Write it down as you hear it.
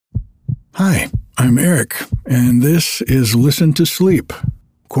Hi, I'm Eric, and this is Listen to Sleep.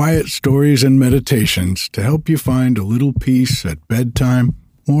 Quiet stories and meditations to help you find a little peace at bedtime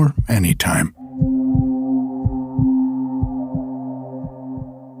or anytime.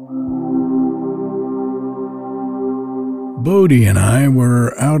 Bodhi and I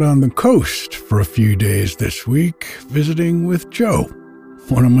were out on the coast for a few days this week, visiting with Joe.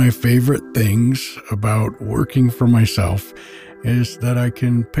 One of my favorite things about working for myself is that I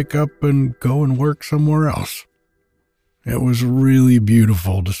can pick up and go and work somewhere else. It was really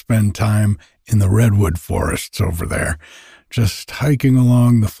beautiful to spend time in the redwood forests over there, just hiking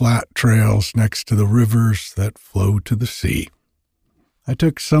along the flat trails next to the rivers that flow to the sea. I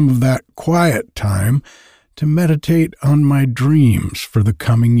took some of that quiet time to meditate on my dreams for the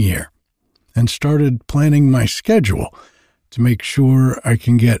coming year and started planning my schedule to make sure I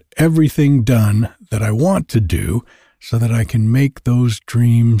can get everything done that I want to do so that I can make those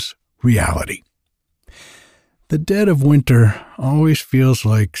dreams reality. The dead of winter always feels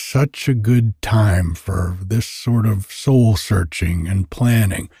like such a good time for this sort of soul-searching and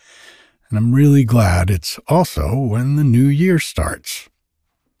planning, and I'm really glad it's also when the new year starts.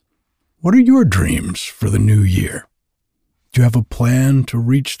 What are your dreams for the new year? Do you have a plan to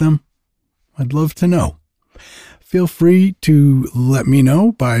reach them? I'd love to know. Feel free to let me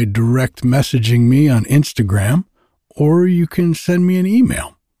know by direct messaging me on Instagram, or you can send me an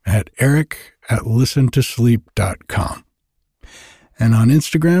email at eric@listentosleep.com. And on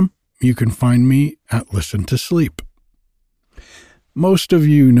Instagram, you can find me at Listen to Sleep. Most of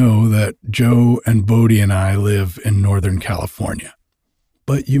you know that Joe and Bodhi and I live in Northern California,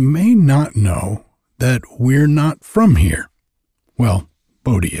 but you may not know that we're not from here. Well,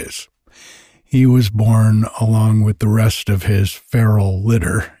 Bodhi is. He was born along with the rest of his feral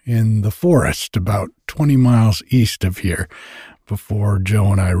litter in the forest about 20 miles east of here before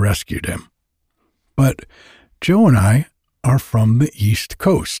Joe and I rescued him. But Joe and I are from the East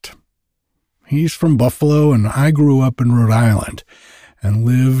Coast. He's from Buffalo, and I grew up in Rhode Island and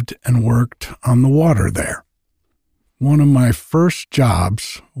lived and worked on the water there. One of my first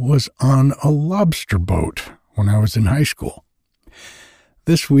jobs was on a lobster boat when I was in high school.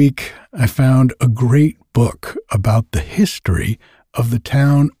 This week, I found a great book about the history of the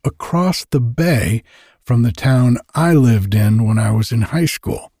town across the bay from the town I lived in when I was in high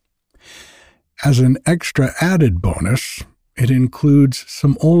school. As an extra added bonus, it includes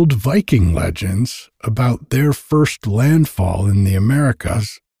some old Viking legends about their first landfall in the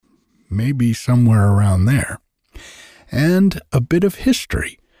Americas, maybe somewhere around there, and a bit of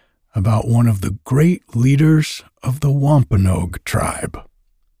history about one of the great leaders of the Wampanoag tribe.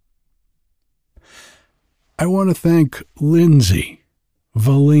 I want to thank Lindsay,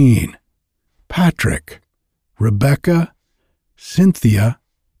 Valine, Patrick, Rebecca, Cynthia,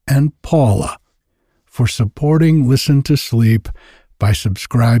 and Paula for supporting Listen to Sleep by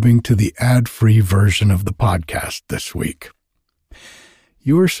subscribing to the ad-free version of the podcast this week.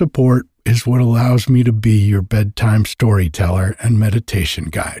 Your support is what allows me to be your bedtime storyteller and meditation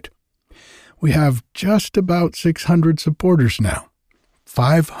guide. We have just about 600 supporters now.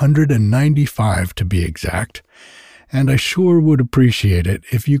 595 to be exact, and I sure would appreciate it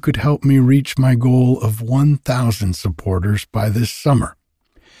if you could help me reach my goal of 1,000 supporters by this summer.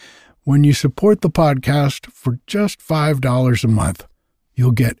 When you support the podcast for just $5 a month,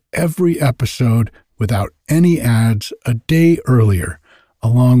 you'll get every episode without any ads a day earlier,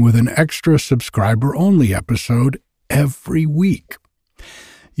 along with an extra subscriber-only episode every week.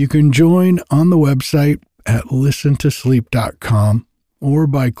 You can join on the website at listentosleep.com or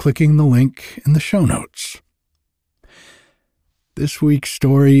by clicking the link in the show notes. This week's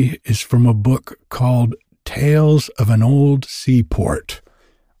story is from a book called Tales of an Old Seaport,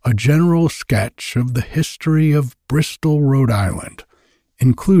 a general sketch of the history of Bristol, Rhode Island,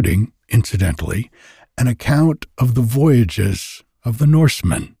 including, incidentally, an account of the voyages of the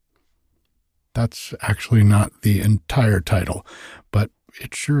Norsemen. That's actually not the entire title, but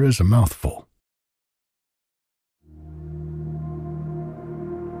it sure is a mouthful.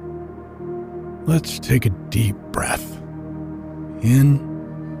 Let's take a deep breath. In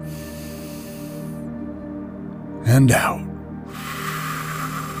and out.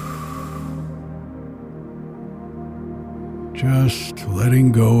 Just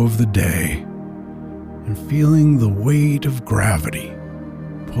letting go of the day and feeling the weight of gravity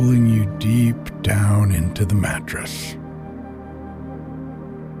pulling you deep down into the mattress.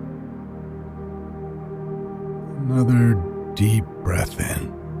 Another deep breath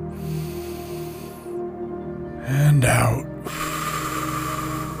in and out.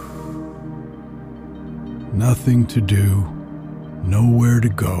 Nothing to do, nowhere to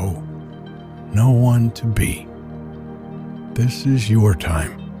go, no one to be. This is your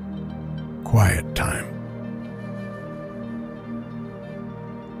time, quiet time.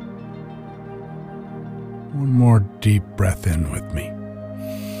 One more deep breath in with me.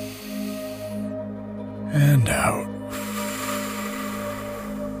 And out.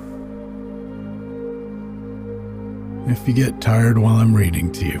 If you get tired while I'm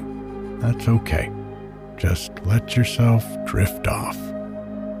reading to you, that's okay. Just let yourself drift off.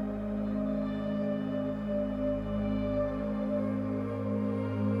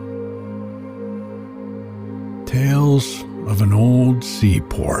 Tales of an Old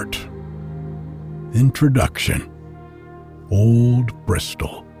Seaport. Introduction. Old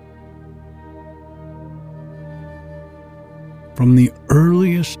Bristol. From the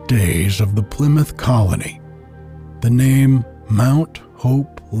earliest days of the Plymouth colony, the name Mount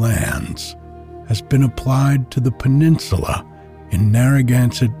Hope Lands has been applied to the peninsula in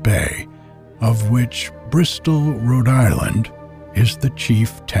Narragansett Bay, of which Bristol, Rhode Island, is the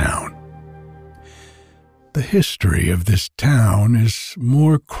chief town. The history of this town is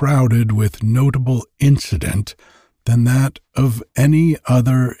more crowded with notable incident than that of any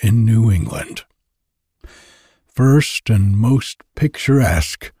other in New England. First and most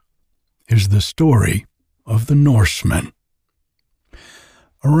picturesque is the story of the Norsemen.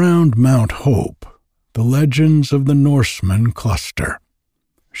 Around Mount Hope, the legends of the Norsemen cluster,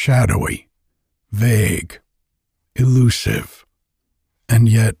 shadowy, vague, elusive, and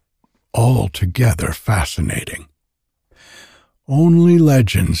yet altogether fascinating. Only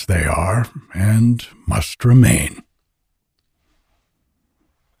legends they are, and must remain.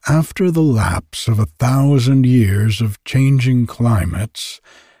 After the lapse of 1,000 years of changing climates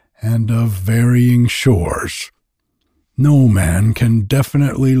and of varying shores, no man can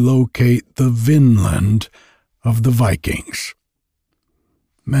definitely locate the Vinland of the Vikings.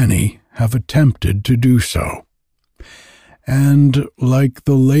 Many have attempted to do so, and like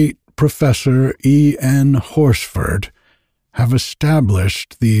the late Professor E.N. Horsford, have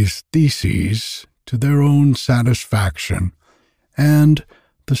established these theses to their own satisfaction and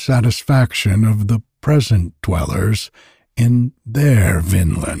the satisfaction of the present dwellers in their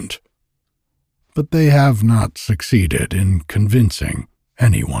Vinland. But they have not succeeded in convincing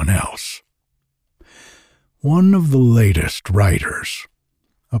anyone else. One of the latest writers,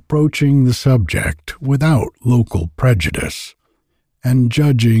 approaching the subject without local prejudice, and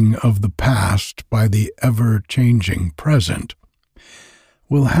judging of the past by the ever-changing present,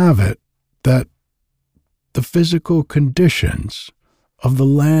 will have it that the physical conditions of the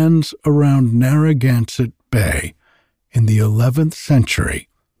lands around Narragansett Bay in the 11th century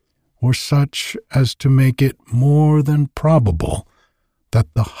were such as to make it more than probable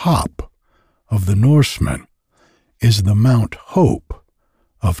that the hop of the Norsemen is the Mount Hope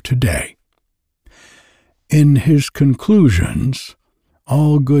of today. In his conclusions,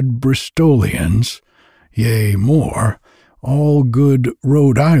 all good Bristolians, yea more, all good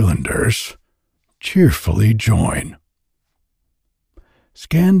Rhode Islanders, cheerfully join.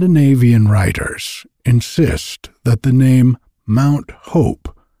 Scandinavian writers insist that the name Mount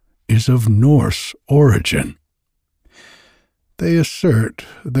Hope is of Norse origin. They assert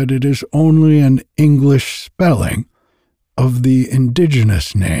that it is only an English spelling of the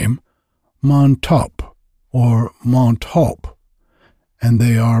indigenous name Montop or Monthop, and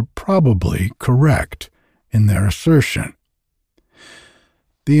they are probably correct in their assertion.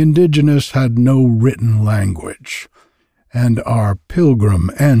 The indigenous had no written language, and our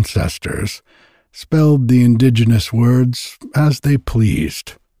pilgrim ancestors spelled the indigenous words as they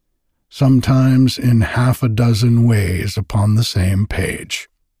pleased, sometimes in 6 ways upon the same page.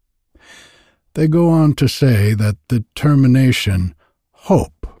 They go on to say that the termination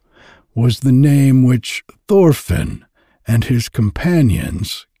Hope was the name which Thorfinn and his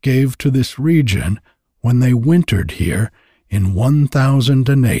companions gave to this region when they wintered here in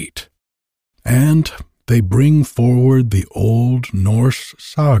 1008, and they bring forward the old Norse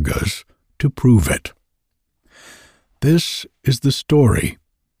sagas to prove it. This is the story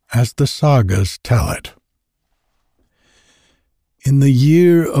as the sagas tell it. In the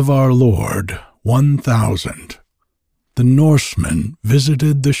year of our Lord 1000, the Norsemen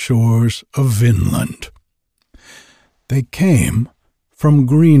visited the shores of Vinland. They came from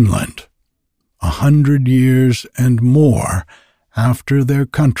Greenland, 100 years and more after their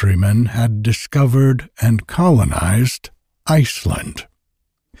countrymen had discovered and colonized Iceland.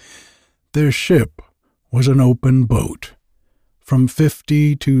 Their ship was an open boat, from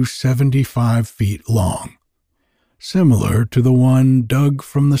 50 to 75 feet long, similar to the one dug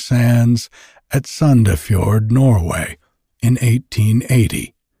from the sands at Sandefjord, Norway, in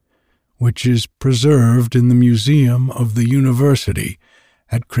 1880, which is preserved in the Museum of the University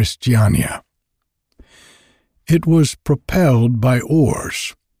at Christiania. It was propelled by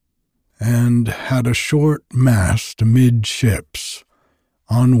oars and had a short mast amidships,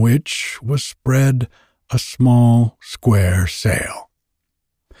 on which was spread a small square sail.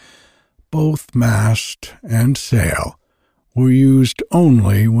 Both mast and sail were used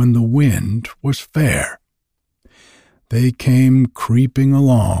only when the wind was fair. They came creeping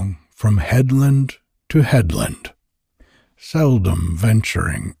along from headland to headland, seldom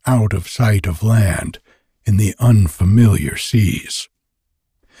venturing out of sight of land in the unfamiliar seas.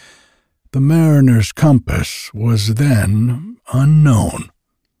 The mariner's compass was then unknown,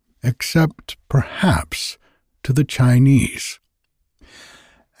 except perhaps to the Chinese,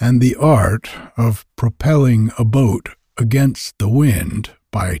 and the art of propelling a boat against the wind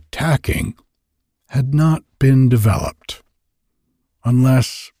by tacking had not been developed,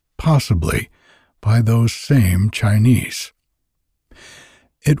 unless possibly by those same Chinese.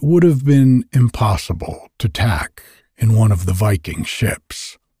 It would have been impossible to tack in one of the Viking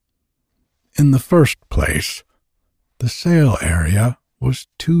ships. In the first place, the sail area was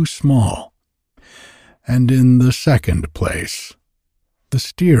too small, and in the second place, the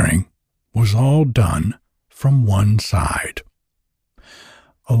steering was all done from one side.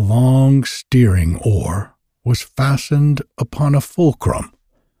 A long steering oar was fastened upon a fulcrum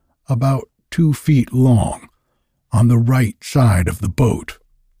about 2 feet long on the right side of the boat,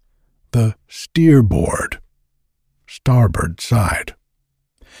 the steerboard, starboard side.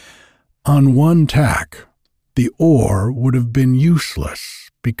 On one tack, the oar would have been useless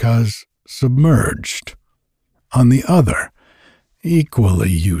because submerged. On the other,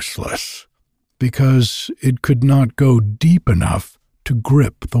 equally useless because it could not go deep enough to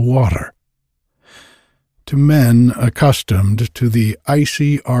grip the water. To men accustomed to the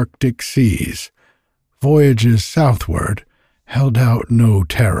icy Arctic seas, voyages southward held out no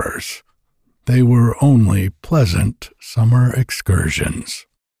terrors. They were only pleasant summer excursions.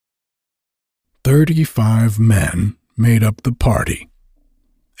 35 men made up the party,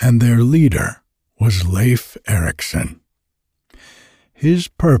 and their leader was Leif Erikson. His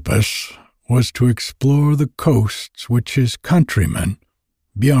purpose was to explore the coasts which his countryman,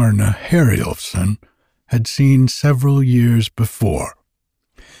 Bjarne Herjolfsson, had seen several years before,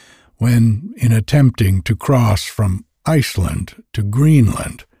 when, in attempting to cross from Iceland to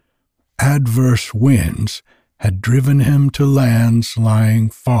Greenland, adverse winds had driven him to lands lying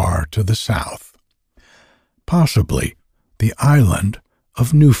far to the south, possibly the island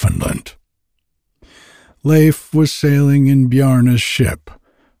of Newfoundland. Leif was sailing in Bjarne's ship,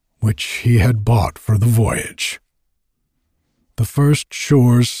 which he had bought for the voyage. The first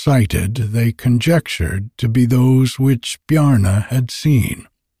shores sighted they conjectured to be those which Bjarne had seen.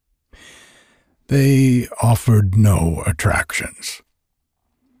 They offered no attractions.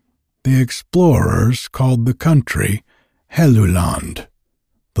 The explorers called the country Helluland,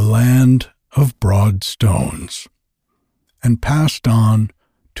 the land of broad stones, and passed on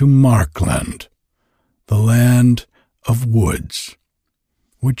to Markland, the land of woods,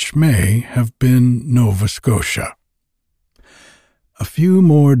 which may have been Nova Scotia. A few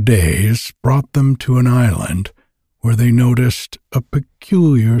more days brought them to an island where they noticed a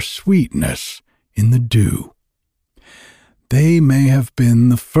peculiar sweetness in the dew. They may have been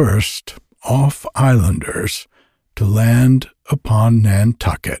the first off-islanders to land upon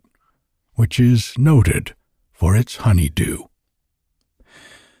Nantucket, which is noted for its honeydew.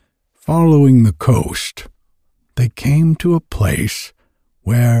 Following the coast, they came to a place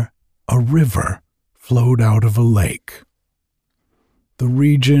where a river flowed out of a lake. The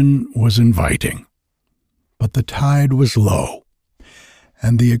region was inviting, but the tide was low,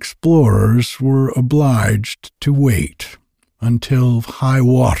 and the explorers were obliged to wait until high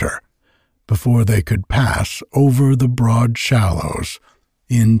water before they could pass over the broad shallows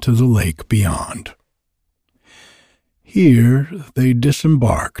into the lake beyond. Here they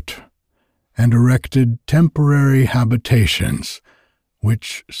disembarked and erected temporary habitations,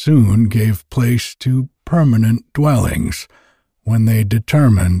 which soon gave place to permanent dwellings when they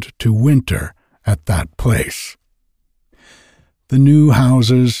determined to winter at that place. The new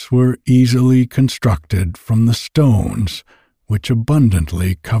houses were easily constructed from the stones which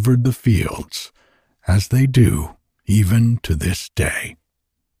abundantly covered the fields, as they do even to this day.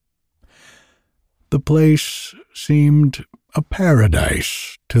 The place seemed a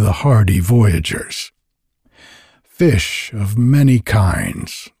paradise to the hardy voyagers. Fish of many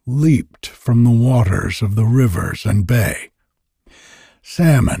kinds leaped from the waters of the rivers and bay.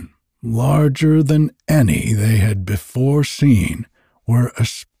 Salmon, larger than any they had before seen, were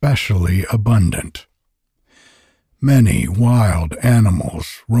especially abundant. Many wild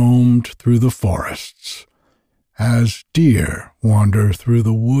animals roamed through the forests, as deer wander through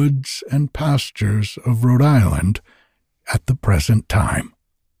the woods and pastures of Rhode Island at the present time.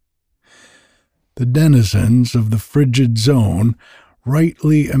 The denizens of the frigid zone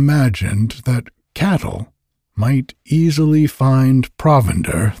rightly imagined that cattle might easily find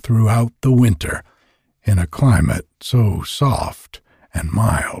provender throughout the winter in a climate so soft and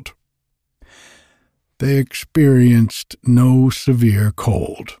mild. They experienced no severe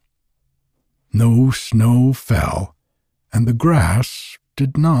cold. No snow fell, and the grass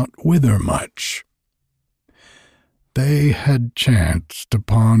did not wither much. They had chanced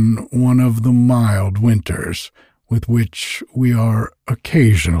upon one of the mild winters with which we are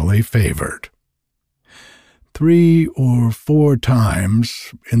occasionally favored. 3 or 4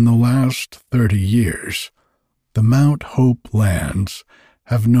 times in the last 30 years, the Mount Hope lands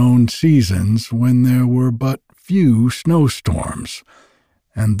have known seasons when there were but few snowstorms,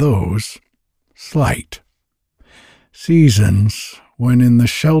 and those slight. Seasons when in the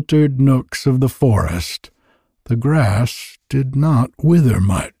sheltered nooks of the forest the grass did not wither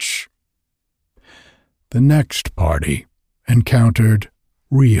much. The next party encountered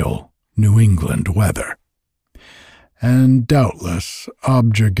real New England weather, and doubtless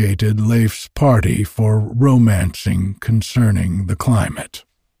objurgated Leif's party for romancing concerning the climate.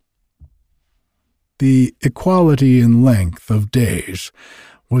 The equality in length of days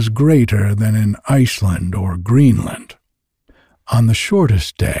was greater than in Iceland or Greenland. On the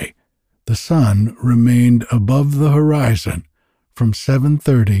shortest day, the sun remained above the horizon from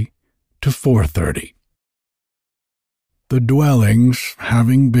 7:30 to 4:30. The dwellings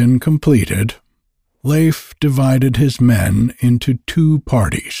having been completed, Leif divided his men into 2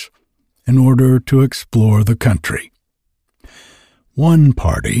 parties in order to explore the country. One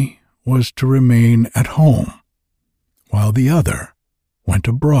party was to remain at home, while the other went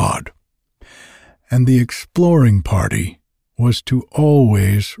abroad, and the exploring party was to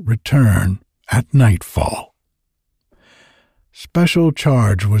always return at nightfall. Special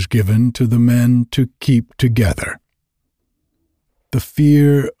charge was given to the men to keep together. The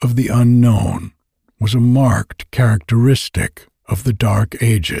fear of the unknown was a marked characteristic of the Dark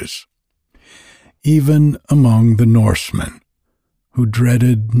Ages, even among the Norsemen, who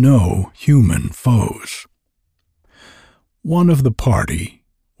dreaded no human foes. One of the party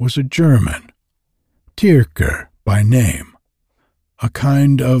was a German, Tyrker by name, a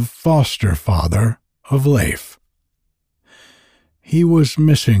kind of foster father of Leif. He was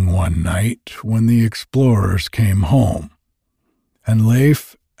missing one night when the explorers came home, and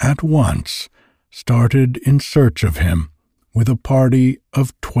Leif at once started in search of him with a party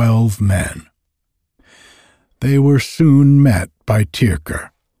of 12 men. They were soon met by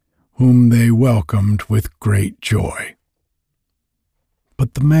Tyrker, whom they welcomed with great joy.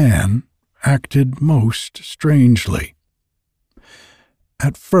 But the man acted most strangely.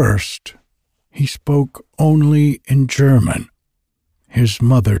 At first, he spoke only in German, his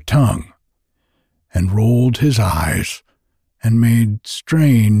mother tongue, and rolled his eyes and made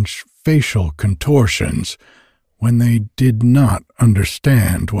strange facial contortions when they did not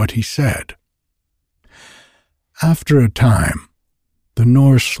understand what he said. After a time, the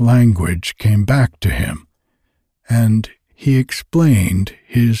Norse language came back to him, and he explained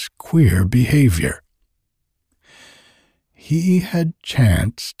his queer behavior. He had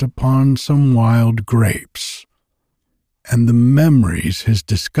chanced upon some wild grapes, and the memories his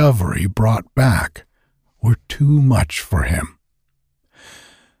discovery brought back were too much for him.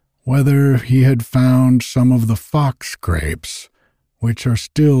 Whether he had found some of the fox grapes, which are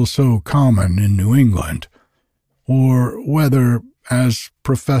still so common in New England, or whether, as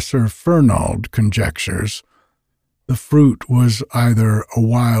Professor Fernald conjectures, the fruit was either a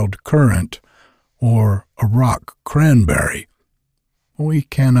wild currant or a rock cranberry, we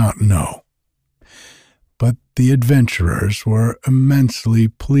cannot know. But the adventurers were immensely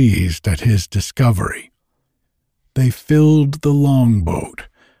pleased at his discovery. They filled the longboat,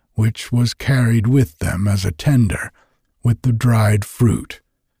 which was carried with them as a tender, with the dried fruit,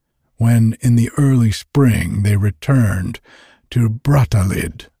 when in the early spring they returned to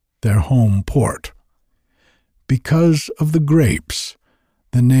Brattahlid, their home port. Because of the grapes,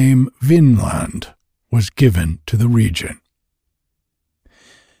 the name Vinland was given to the region.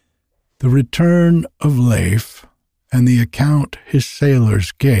 The return of Leif and the account his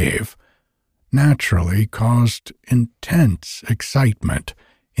sailors gave naturally caused intense excitement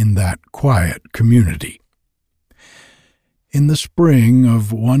in that quiet community. In the spring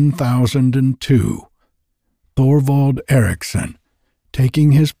of 1002, Thorvald Eriksson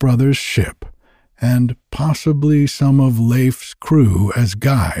taking his brother's ship and possibly some of Leif's crew as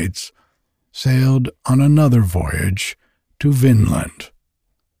guides, sailed on another voyage to Vinland.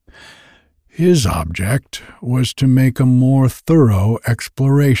 His object was to make a more thorough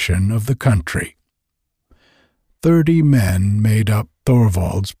exploration of the country. 30 men made up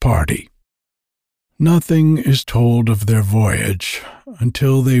Thorvald's party. Nothing is told of their voyage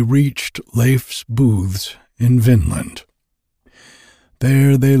until they reached Leif's booths in Vinland.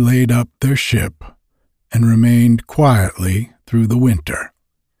 There they laid up their ship and remained quietly through the winter,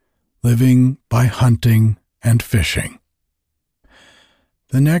 living by hunting and fishing.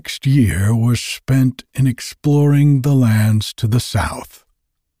 The next year was spent in exploring the lands to the south.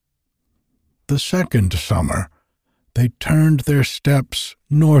 The second summer, they turned their steps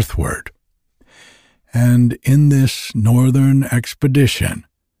northward, and in this northern expedition,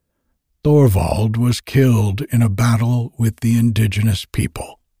 Thorvald was killed in a battle with the indigenous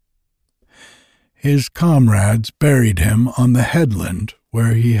people. His comrades buried him on the headland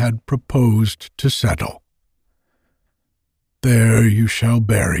where he had proposed to settle. "There you shall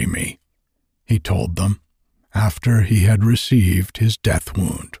bury me," he told them, after he had received his death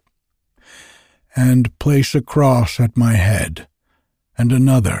wound, "and place a cross at my head, and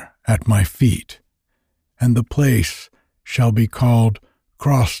another at my feet, and the place shall be called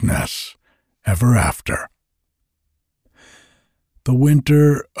Crossness ever after." The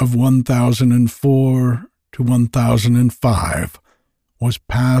winter of 1004 to 1005 was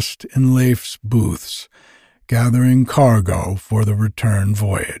passed in Leif's booths, gathering cargo for the return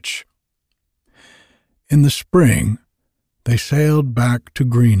voyage. In the spring, they sailed back to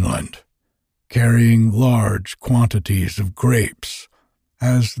Greenland, carrying large quantities of grapes,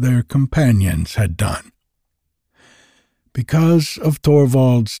 as their companions had done. Because of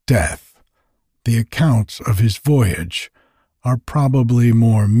Thorvald's death, the accounts of his voyage are probably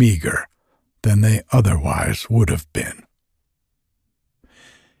more meager than they otherwise would have been.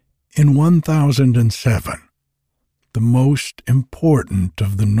 In 1007, the most important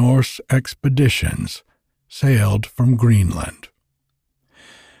of the Norse expeditions sailed from Greenland.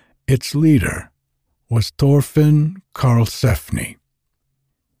 Its leader was Thorfinn Karlsefni.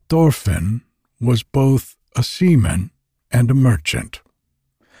 Thorfinn was both a seaman and a merchant.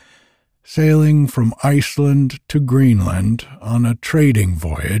 Sailing from Iceland to Greenland on a trading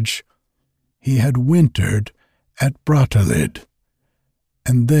voyage, he had wintered at Brattahlid,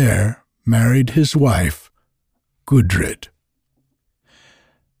 and there married his wife, Gudrid.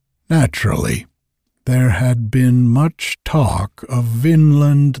 Naturally, there had been much talk of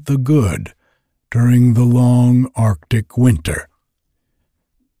Vinland the Good during the long Arctic winter,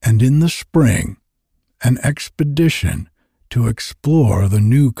 and in the spring, an expedition to explore the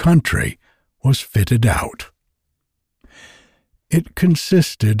new country was fitted out. It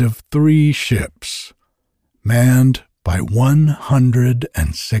consisted of 3 ships, manned by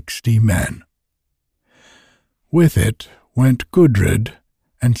 160 men. With it went Gudrid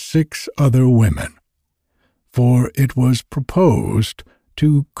and 6 other women, for it was proposed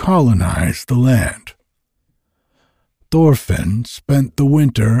to colonize the land. Thorfinn spent the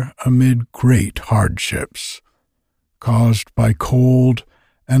winter amid great hardships, caused by cold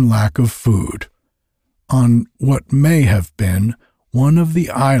and lack of food, on what may have been one of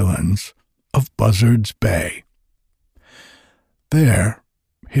the islands of Buzzard's Bay. There,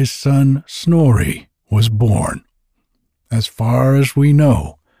 his son Snorri was born, as far as we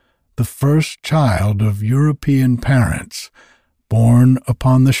know, the first child of European parents born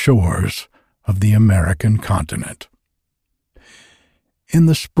upon the shores of the American continent. In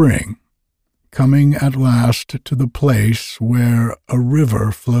the spring, coming at last to the place where a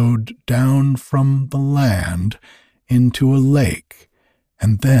river flowed down from the land into a lake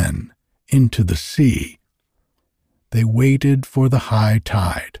and then into the sea, they waited for the high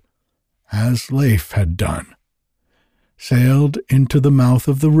tide, as Leif had done, sailed into the mouth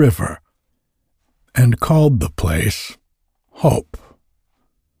of the river, and called the place Hope.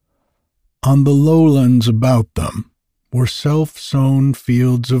 On the lowlands about them were self-sown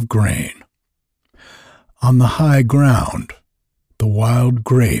fields of grain. On the high ground, the wild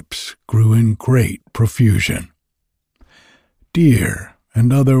grapes grew in great profusion. Deer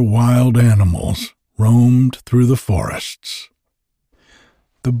and other wild animals roamed through the forests.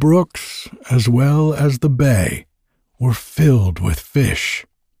 The brooks, as well as the bay, were filled with fish.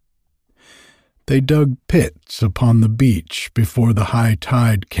 They dug pits upon the beach before the high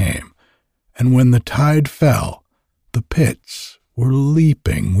tide came, and when the tide fell, the pits were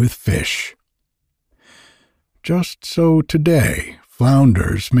leaping with fish. Just so today,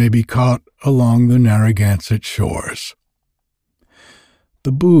 flounders may be caught along the Narragansett shores.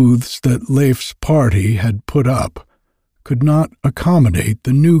 The booths that Leif's party had put up could not accommodate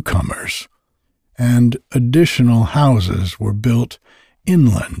the newcomers, and additional houses were built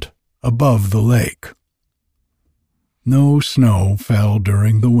inland above the lake. No snow fell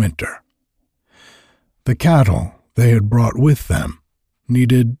during the winter. The cattle they had brought with them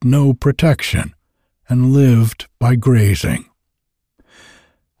needed no protection and lived by grazing.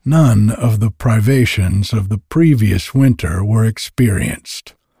 None of the privations of the previous winter were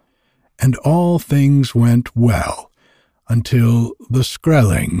experienced, and all things went well until the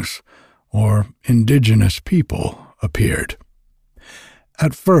Skrellings, or indigenous people, appeared.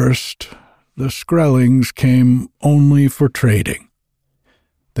 At first, the Skrellings came only for trading.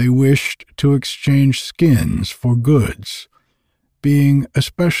 They wished to exchange skins for goods, being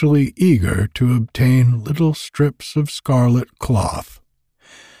especially eager to obtain little strips of scarlet cloth,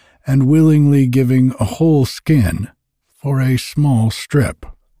 and willingly giving a whole skin for a small strip.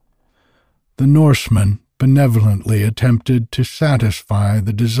 The Norsemen benevolently attempted to satisfy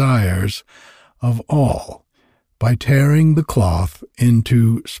the desires of all by tearing the cloth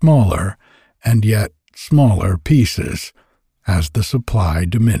into smaller and yet smaller pieces as the supply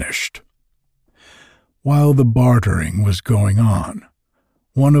diminished. While the bartering was going on,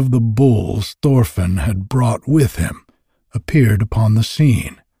 one of the bulls Thorfinn had brought with him appeared upon the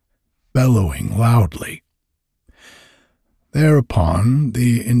scene, bellowing loudly. Thereupon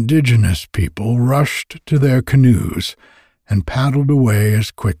the indigenous people rushed to their canoes and paddled away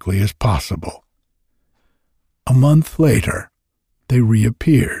as quickly as possible. A month later, they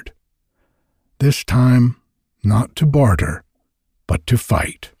reappeared, this time not to barter, but to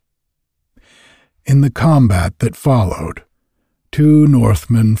fight. In the combat that followed, 2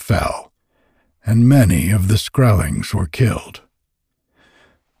 Northmen fell, and many of the Skrellings were killed.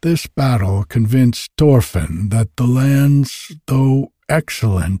 This battle convinced Thorfinn that the lands, though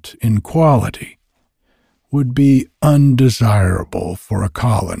excellent in quality, would be undesirable for a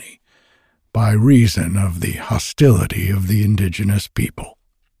colony by reason of the hostility of the indigenous people.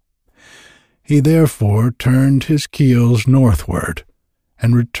 He therefore turned his keels northward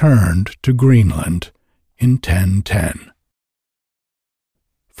and returned to Greenland in 1010.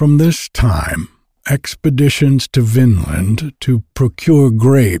 From this time, expeditions to Vinland to procure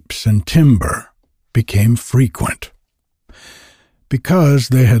grapes and timber became frequent. Because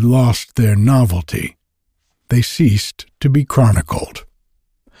they had lost their novelty, they ceased to be chronicled.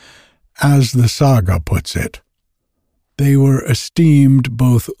 As the saga puts it, they were esteemed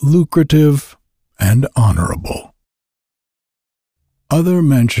both lucrative and honorable. Other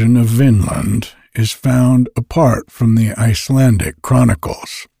mention of Vinland is found apart from the Icelandic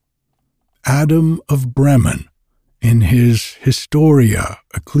chronicles. Adam of Bremen, in his Historia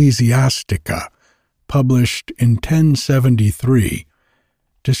Ecclesiastica, published in 1073,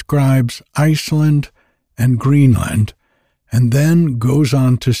 describes Iceland and Greenland, and then goes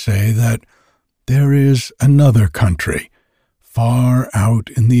on to say that there is another country, far out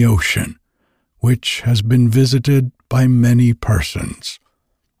in the ocean, which has been visited by many persons,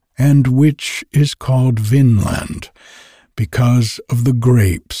 and which is called Vinland, because of the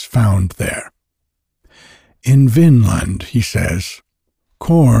grapes found there. In Vinland, he says,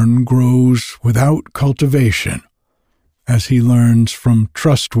 corn grows without cultivation, as he learns from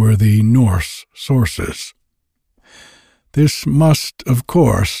trustworthy Norse sources. This must, of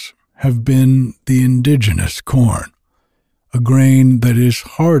course, have been the indigenous corn, a grain that is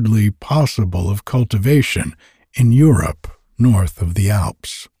hardly possible of cultivation in Europe north of the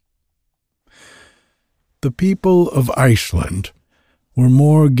Alps. The people of Iceland were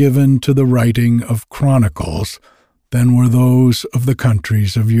more given to the writing of chronicles than were those of the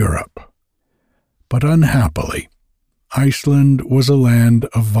countries of Europe. But unhappily, Iceland was a land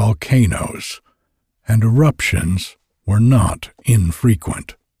of volcanoes, and eruptions were not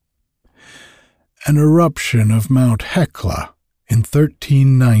infrequent. An eruption of Mount Hekla in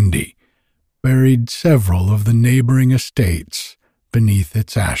 1390 buried several of the neighboring estates beneath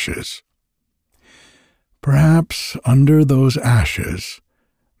its ashes. Perhaps under those ashes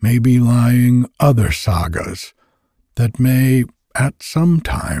may be lying other sagas that may, at some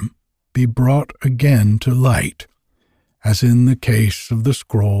time, be brought again to light, as in the case of the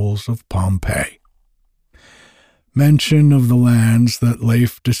scrolls of Pompeii. Mention of the lands that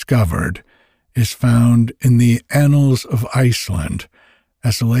Leif discovered is found in the Annals of Iceland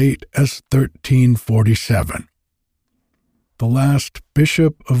as late as 1347. The last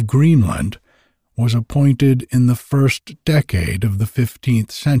bishop of Greenland was appointed in the first decade of the 15th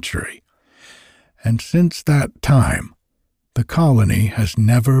century, and since that time the colony has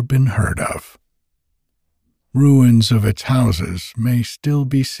never been heard of. Ruins of its houses may still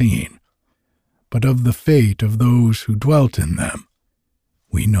be seen, but of the fate of those who dwelt in them,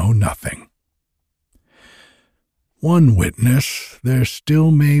 we know nothing. One witness there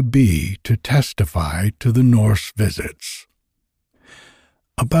still may be to testify to the Norse visits.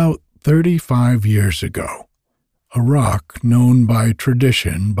 About 35 years ago, a rock known by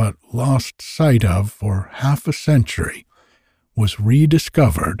tradition but lost sight of for half a century was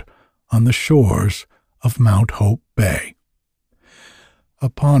rediscovered on the shores of Mount Hope Bay.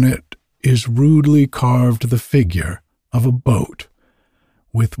 Upon it is rudely carved the figure of a boat,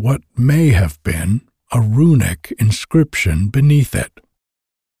 with what may have been a runic inscription beneath it.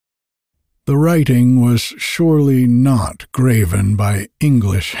 The writing was surely not graven by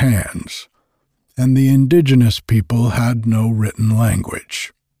English hands, and the indigenous people had no written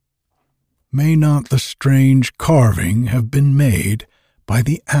language. May not the strange carving have been made by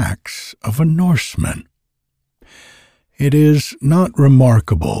the axe of a Norseman? It is not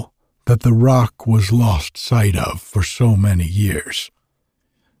remarkable that the rock was lost sight of for so many years.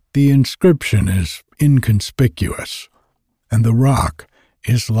 The inscription is inconspicuous, and the rock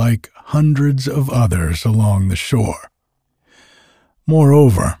is like hundreds of others along the shore.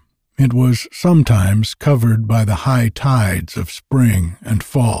 Moreover, it was sometimes covered by the high tides of spring and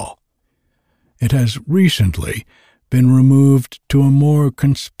fall. It has recently been removed to a more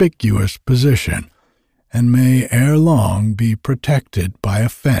conspicuous position, and may ere long be protected by a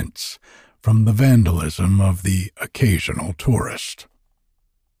fence from the vandalism of the occasional tourist.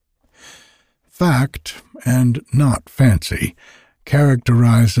 Fact, and not fancy,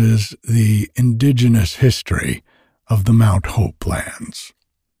 characterizes the indigenous history of the Mount Hope lands.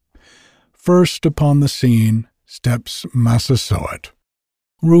 First upon the scene steps Massasoit,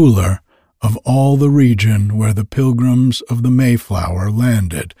 ruler of all the region where the pilgrims of the Mayflower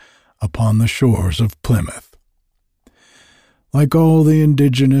landed upon the shores of Plymouth. Like all the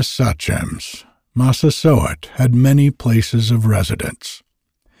indigenous sachems, Massasoit had many places of residence.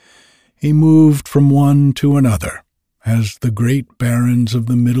 He moved from one to another, as the great barons of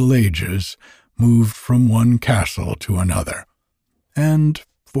the Middle Ages moved from one castle to another, and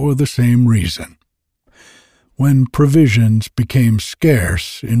for the same reason. When provisions became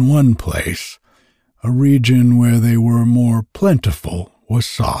scarce in one place, a region where they were more plentiful was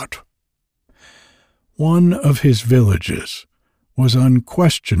sought. One of his villages was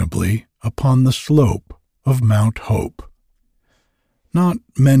unquestionably upon the slope of Mount Hope. Not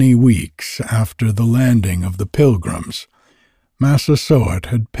many weeks after the landing of the pilgrims, Massasoit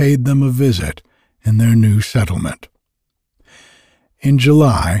had paid them a visit in their new settlement. In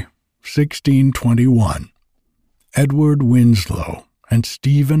July 1621, Edward Winslow and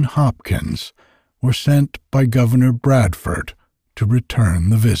Stephen Hopkins were sent by Governor Bradford to return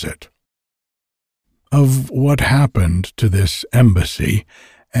the visit. Of what happened to this embassy,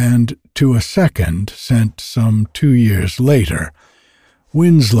 and to a second sent some 2 years later,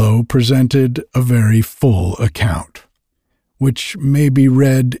 Winslow presented a very full account, which may be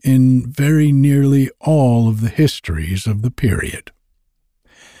read in very nearly all of the histories of the period.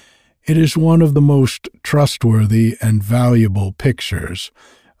 It is one of the most trustworthy and valuable pictures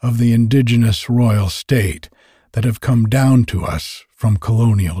of the indigenous royal state that have come down to us from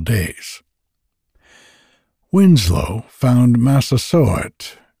colonial days. Winslow found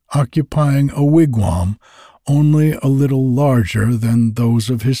Massasoit occupying a wigwam only a little larger than those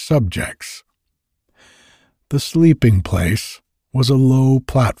of his subjects. The sleeping place was a low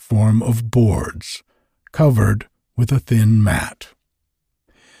platform of boards, covered with a thin mat.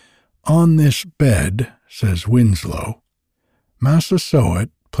 On this bed, says Winslow, Massasoit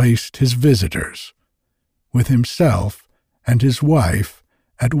placed his visitors, with himself and his wife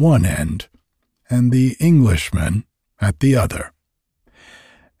at one end, and the Englishman at the other.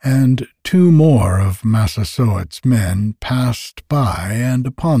 And 2 more of Massasoit's men passed by and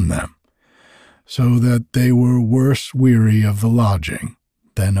upon them, so that they were worse weary of the lodging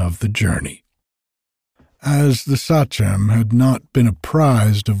than of the journey. As the sachem had not been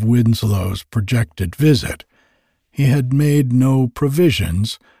apprised of Winslow's projected visit, he had made no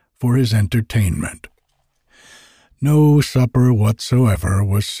provisions for his entertainment. No supper whatsoever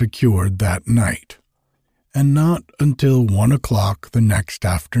was secured that night, and not until 1 o'clock the next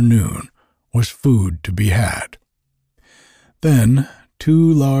afternoon was food to be had. Then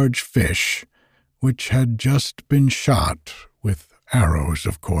 2 large fish, which had just been shot, with arrows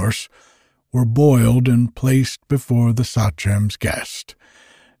of course, were boiled and placed before the sachem's guest,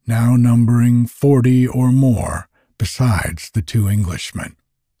 now numbering 40 or more, besides the 2 Englishmen.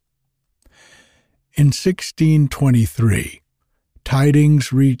 In 1623,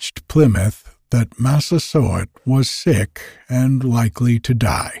 tidings reached Plymouth that Massasoit was sick and likely to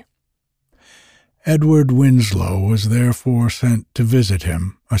die. Edward Winslow was therefore sent to visit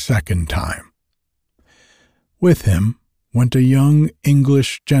him a second time. With him went a young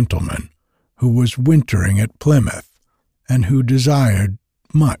English gentleman who was wintering at Plymouth and who desired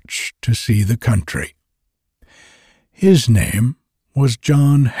much to see the country. His name was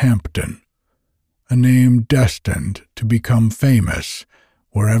John Hampden, a name destined to become famous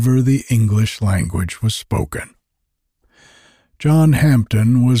wherever the English language was spoken. John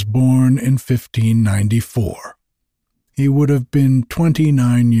Hampden was born in 1594. He would have been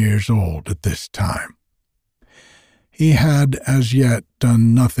 29 years old at this time. He had as yet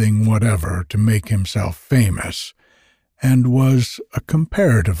done nothing whatever to make himself famous, and was a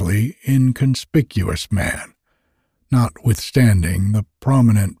comparatively inconspicuous man, notwithstanding the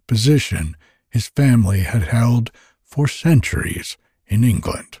prominent position his family had held for centuries in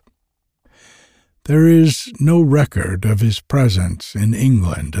England. There is no record of his presence in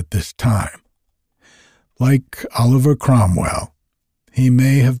England at this time. Like Oliver Cromwell, he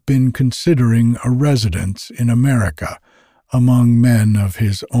may have been considering a residence in America among men of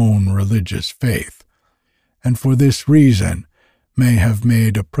his own religious faith, and for this reason may have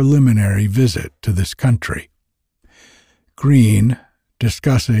made a preliminary visit to this country. Green,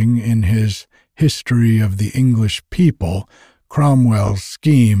 discussing in his History of the English People Cromwell's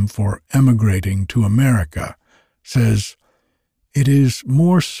scheme for emigrating to America, says, "It is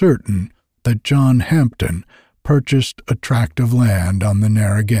more certain that John Hampden purchased a tract of land on the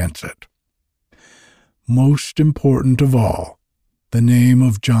Narragansett. Most important of all, the name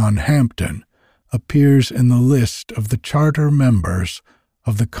of John Hampden appears in the list of the charter members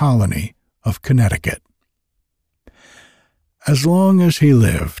of the colony of Connecticut." As long as he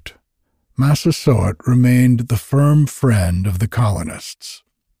lived, Massasoit remained the firm friend of the colonists.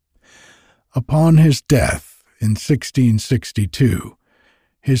 Upon his death in 1662,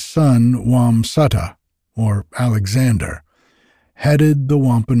 his son Wamsutta, or Alexander, headed the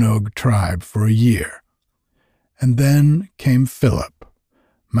Wampanoag tribe for a year, and then came Philip,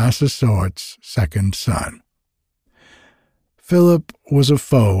 Massasoit's second son. Philip was a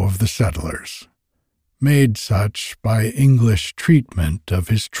foe of the settlers, made such by English treatment of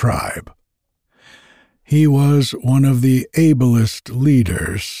his tribe. He was one of the ablest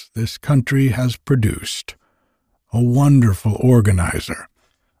leaders this country has produced, a wonderful organizer,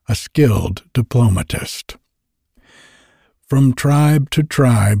 a skilled diplomatist. From tribe to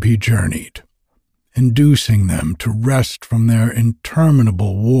tribe he journeyed, inducing them to rest from their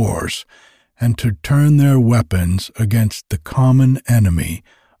interminable wars and to turn their weapons against the common enemy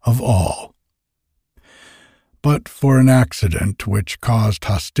of all. But for an accident which caused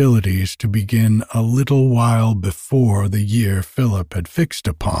hostilities to begin a little while before the year Philip had fixed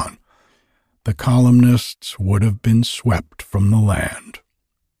upon, the colonists would have been swept from the land.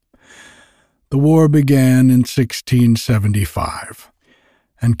 The war began in 1675,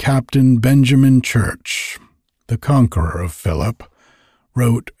 and Captain Benjamin Church, the conqueror of Philip,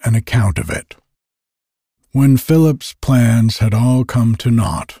 wrote an account of it. When Philip's plans had all come to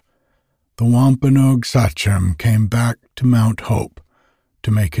naught, the Wampanoag Sachem came back to Mount Hope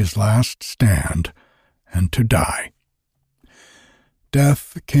to make his last stand and to die.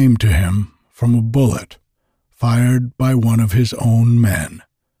 Death came to him from a bullet fired by one of his own men,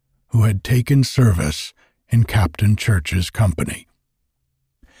 who had taken service in Captain Church's company.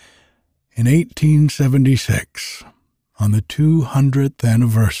 In 1876, on the 200th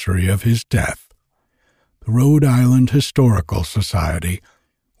anniversary of his death, the Rhode Island Historical Society,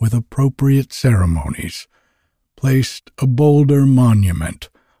 with appropriate ceremonies, placed a boulder monument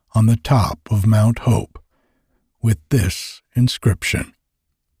on the top of Mount Hope with this inscription: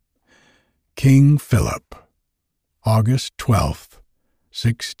 King Philip, August 12th,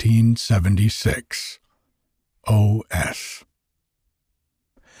 1676, O.S.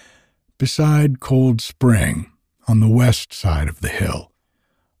 Beside Cold Spring, on the west side of the hill,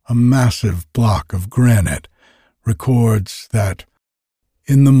 a massive block of granite records that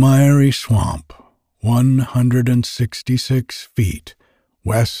in the miry swamp, 166 feet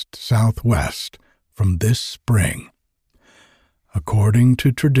west-southwest from this spring, according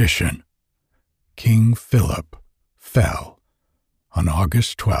to tradition, King Philip fell on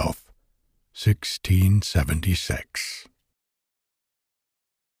August 12th, 1676.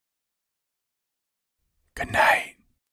 Good night.